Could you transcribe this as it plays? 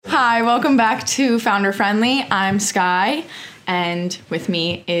Hi, welcome back to Founder Friendly. I'm Sky, and with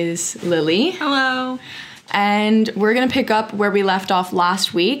me is Lily. Hello. And we're going to pick up where we left off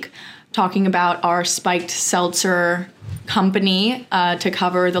last week, talking about our spiked seltzer company to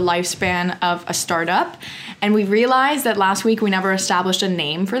cover the lifespan of a startup. And we realized that last week we never established a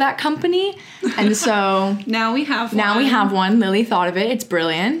name for that company. And so now we have one. Lily thought of it. It's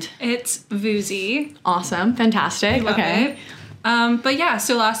brilliant. It's Voozy. Awesome. Fantastic. Love it. But yeah,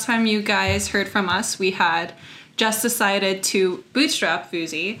 so last time you guys heard from us, we had just decided to bootstrap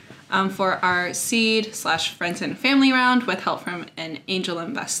Voozy for our seed/friends and family round with help from an angel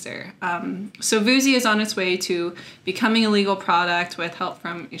investor. So Voozy is on its way to becoming a legal product with help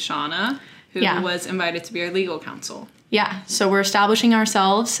from Ishana, who was invited to be our legal counsel. Yeah, so we're establishing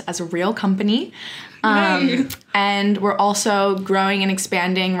ourselves as a real company. And we're also growing and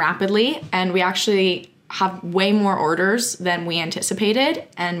expanding rapidly, and we actually have way more orders than we anticipated,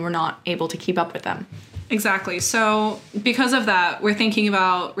 and we're not able to keep up with them. Exactly. So because of that, we're thinking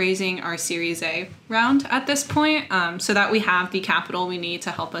about raising our Series A round at this point, so that we have the capital we need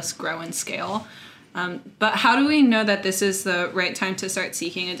to help us grow and scale. But how do we know that this is the right time to start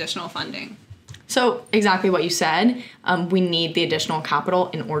seeking additional funding? So exactly what you said, we need the additional capital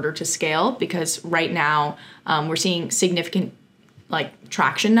in order to scale, because right now we're seeing significant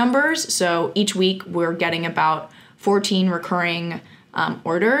traction numbers. So each week we're getting about 14 recurring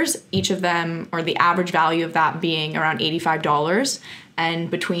orders, each of them, or the average value of that being around $85. And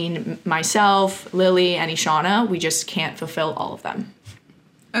between myself, Lily, and Ishana, we just can't fulfill all of them.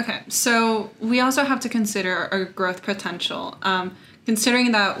 Okay, so we also have to consider our growth potential.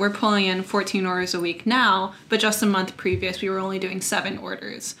 Considering that we're pulling in 14 orders a week now, but just a month previous we were only doing 7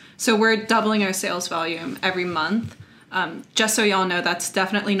 orders. So we're doubling our sales volume every month. Just so y'all know, that's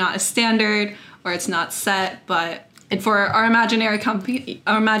definitely not a standard or it's not set, but for our imaginary company,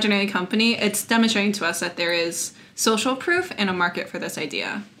 it's demonstrating to us that there is social proof and a market for this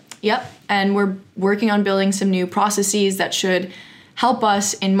idea. Yep, and we're working on building some new processes that should help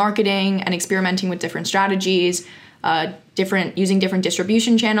us in marketing and experimenting with different strategies, using different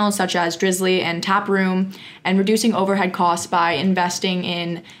distribution channels such as Drizzly and Taproom, and reducing overhead costs by investing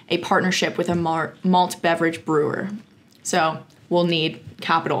in a partnership with a malt beverage brewer. So we'll need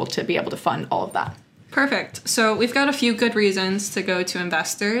capital to be able to fund all of that. Perfect. So we've got a few good reasons to go to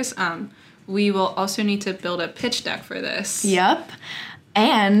investors. We will also need to build a pitch deck for this. Yep.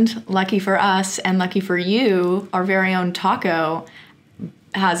 And lucky for us and lucky for you, our very own Taco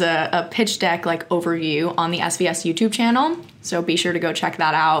has a pitch deck overview on the SVS YouTube channel. So be sure to go check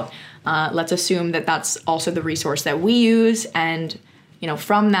that out. Let's assume that that's also the resource that we use. And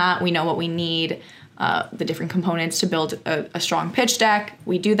from that, we know what we need, the different components to build a strong pitch deck.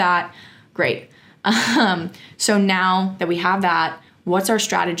 We do that. Great. So now that we have that, what's our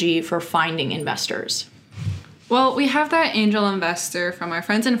strategy for finding investors? Well, we have that angel investor from our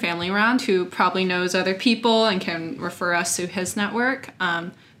friends and family round who probably knows other people and can refer us to his network.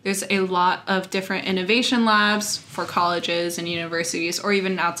 There's a lot of different innovation labs for colleges and universities, or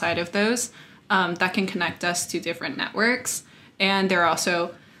even outside of those, that can connect us to different networks. And there are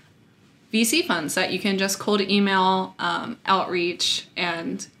also VC funds that you can just cold email, outreach,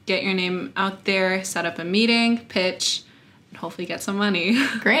 and get your name out there, set up a meeting, pitch, and hopefully get some money.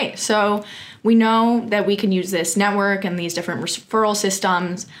 Great. So we know that we can use this network and these different referral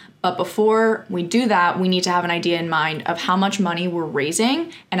systems, but before we do that, we need to have an idea in mind of how much money we're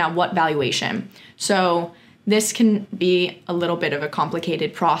raising and at what valuation. So this can be a little bit of a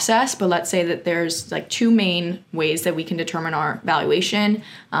complicated process, but let's say that there's 2 main ways that we can determine our valuation.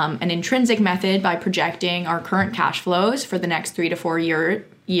 An intrinsic method by projecting our current cash flows for the next 3 to 4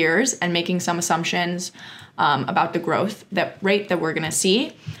 years and making some assumptions about the growth rate that we're going to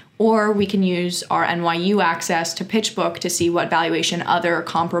see. Or we can use our NYU access to PitchBook to see what valuation other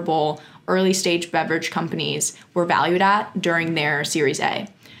comparable early stage beverage companies were valued at during their Series A.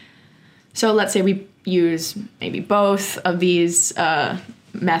 So let's say we use maybe both of these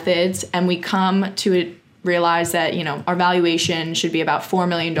methods, and we come to realize that our valuation should be about $4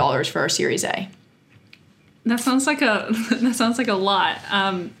 million for our Series A. That sounds like a lot.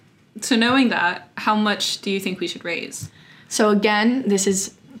 So knowing that, how much do you think we should raise? So again, this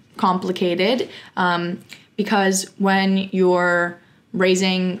is complicated because when you're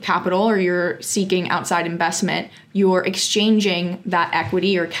raising capital or you're seeking outside investment, you're exchanging that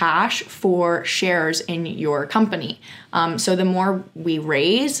equity or cash for shares in your company. So the more we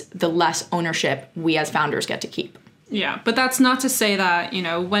raise, the less ownership we as founders get to keep. Yeah, but that's not to say that,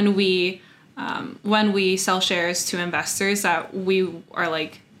 when we sell shares to investors that we are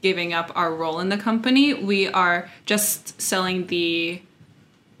giving up our role in the company. We are just selling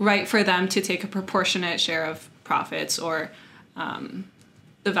right for them to take a proportionate share of profits or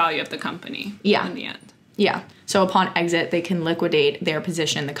the value of the company in the end. Yeah. So upon exit, they can liquidate their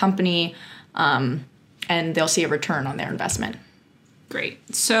position in the company, and they'll see a return on their investment.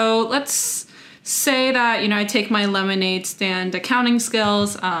 Great. So let's say that, I take my lemonade stand accounting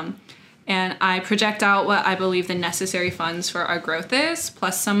skills, and I project out what I believe the necessary funds for our growth is,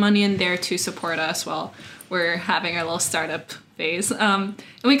 plus some money in there to support us while we're having our little startup phase. And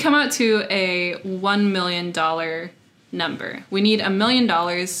we come out to a $1 million number. We need $1 million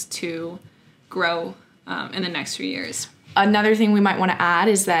to grow in the next few years. Another thing we might want to add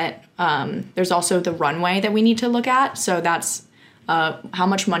is that there's also the runway that we need to look at. So that's how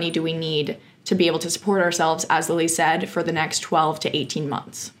much money do we need to be able to support ourselves, as Lily said, for the next 12 to 18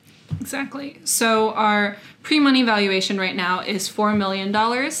 months. Exactly. So our pre-money valuation right now is $4 million,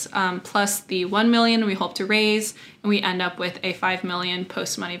 plus the $1 million we hope to raise, and we end up with a $5 million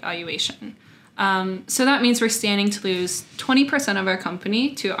post-money valuation. So that means we're standing to lose 20% of our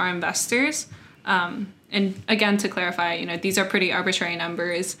company to our investors. And again, to clarify, these are pretty arbitrary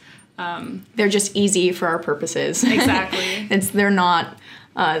numbers. They're just easy for our purposes. Exactly. They're not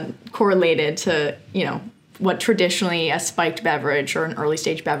correlated to, what traditionally a spiked beverage or an early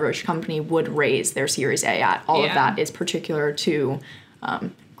stage beverage company would raise their Series A at. All of that is particular to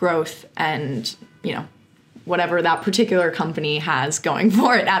growth and, whatever that particular company has going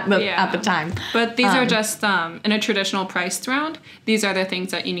for it at the time. But these are just in a traditional priced round. These are the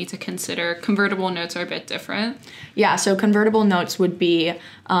things that you need to consider. Convertible notes are a bit different. Yeah, so convertible notes would be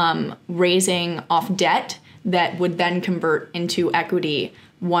raising off debt that would then convert into equity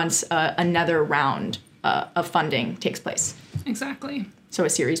once another round of funding takes place. Exactly. So a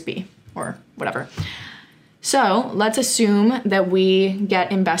Series B or whatever. So let's assume that we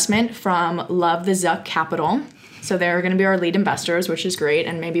get investment from Love the Zuck Capital. So they're going to be our lead investors, which is great.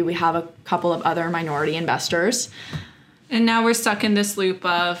 And maybe we have a couple of other minority investors. And now we're stuck in this loop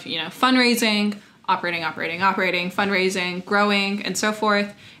of, fundraising, operating, fundraising, growing, and so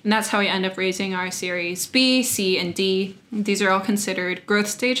forth. And that's how we end up raising our Series B, C, and D. These are all considered growth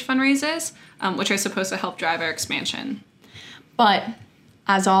stage fundraisers, which are supposed to help drive our expansion. But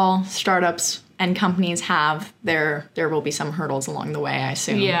as all startups and companies have, there will be some hurdles along the way, I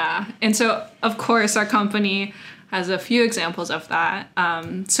assume. Yeah. And so, of course, our company has a few examples of that.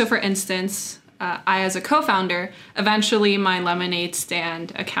 So, for instance, I, as a co-founder, eventually my lemonade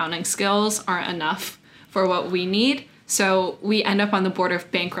stand accounting skills aren't enough for what we need. So we end up on the border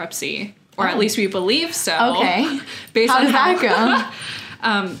of bankruptcy, or at least we believe so. Okay. How does that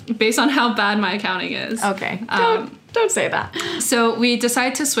go? Based on how bad my accounting is. Okay. Don't say that. So we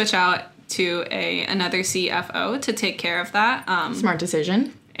decide to switch out to another CFO to take care of that. Smart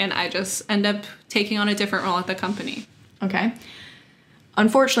decision. And I just end up taking on a different role at the company. Okay.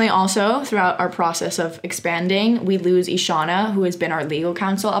 Unfortunately, also, throughout our process of expanding, we lose Ishana, who has been our legal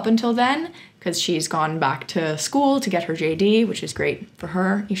counsel up until then, because she's gone back to school to get her JD, which is great for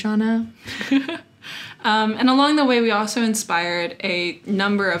her, Ishana. And along the way, we also inspired a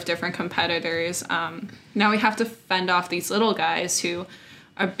number of different competitors. Now we have to fend off these little guys who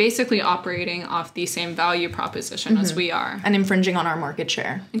are basically operating off the same value proposition as we are. And infringing on our market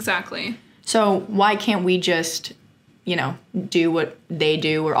share. Exactly. So why can't we just, do what they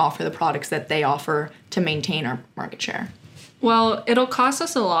do or offer the products that they offer to maintain our market share? Well, it'll cost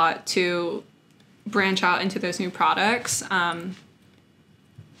us a lot to branch out into those new products and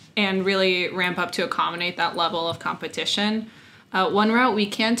really ramp up to accommodate that level of competition. One route we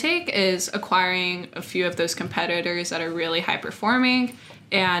can take is acquiring a few of those competitors that are really high performing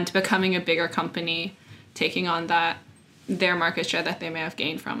and becoming a bigger company, taking on their market share that they may have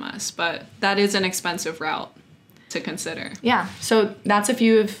gained from us. But that is an expensive route to consider. Yeah, so that's a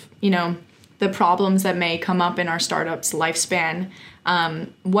few of, the problems that may come up in our startup's lifespan.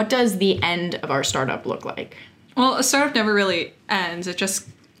 What does the end of our startup look like? Well, a startup never really ends. It just,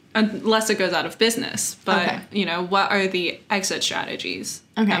 unless it goes out of business. But, what are the exit strategies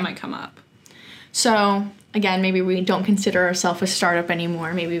that might come up? So, again, maybe we don't consider ourselves a startup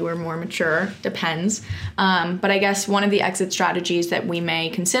anymore. Maybe we're more mature. Depends. But I guess one of the exit strategies that we may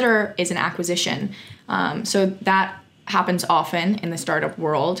consider is an acquisition. So that happens often in the startup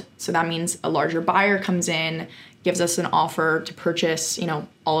world. So that means a larger buyer comes in, gives us an offer to purchase,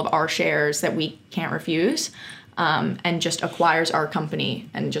 all of our shares that we can't refuse, and just acquires our company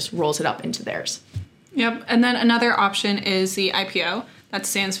and just rolls it up into theirs. Yep. And then another option is the IPO. That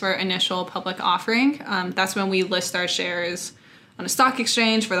stands for Initial Public Offering. That's when we list our shares on a stock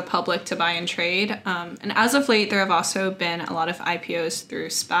exchange for the public to buy and trade. And as of late, there have also been a lot of IPOs through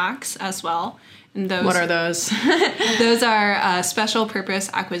SPACs as well. And those, what are those? Those are special purpose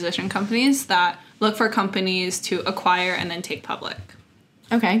acquisition companies that look for companies to acquire and then take public.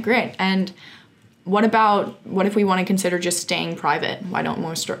 Okay, great. And what if we want to consider just staying private? Why don't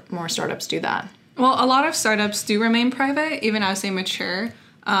more startups do that? Well, a lot of startups do remain private even as they mature.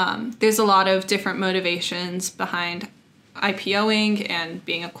 There's a lot of different motivations behind IPOing and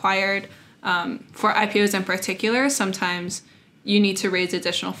being acquired. For IPOs in particular, sometimes you need to raise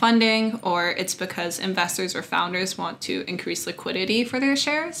additional funding, or it's because investors or founders want to increase liquidity for their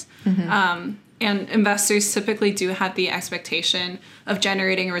shares. Mm-hmm. And investors typically do have the expectation of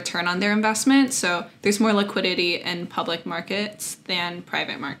generating a return on their investment. So there's more liquidity in public markets than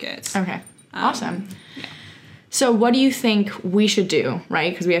private markets. Okay, awesome. Yeah. So what do you think we should do,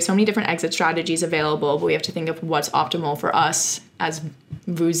 right? Because we have so many different exit strategies available, but we have to think of what's optimal for us as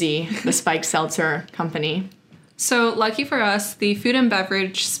Voozy, the spiked seltzer company. So lucky for us, the food and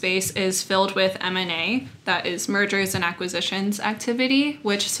beverage space is filled with M&A, that is mergers and acquisitions activity,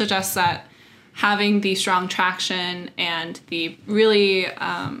 which suggests that having the strong traction and the really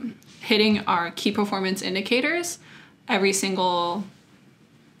hitting our key performance indicators every single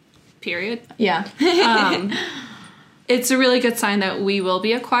period. Yeah. It's a really good sign that we will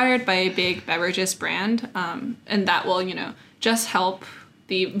be acquired by a big beverages brand, and that will, just help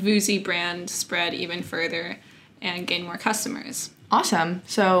the Voozy brand spread even further and gain more customers. Awesome.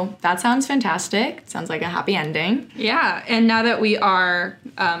 So that sounds fantastic. Sounds like a happy ending. Yeah, and now that we are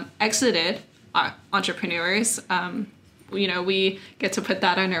exited entrepreneurs, we get to put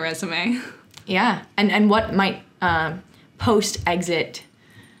that on our resume. Yeah, and what might post-exit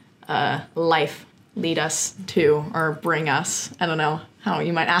life lead us to or bring us? I don't know how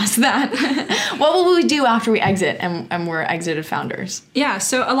you might ask that. What will we do after we exit and we're exited founders? Yeah,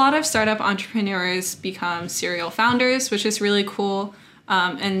 so a lot of startup entrepreneurs become serial founders, which is really cool.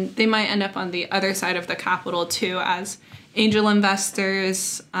 And they might end up on the other side of the capital too as angel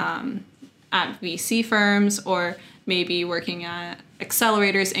investors at VC firms, or maybe working at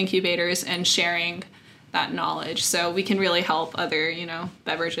accelerators, incubators, and sharing that knowledge. So we can really help other,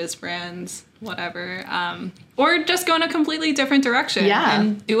 beverages brands, whatever, or just go in a completely different direction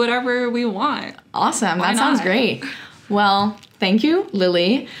and do whatever we want. Awesome. Why that sounds not? great. Well, thank you,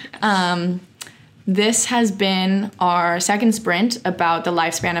 Lily. This has been our second sprint about the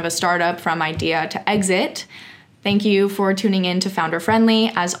lifespan of a startup from idea to exit. Thank you for tuning in to Founder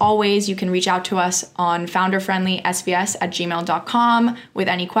Friendly. As always, you can reach out to us on founderfriendlysvs@gmail.com with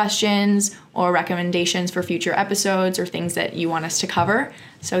any questions or recommendations for future episodes or things that you want us to cover.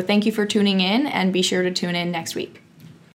 So thank you for tuning in, and be sure to tune in next week.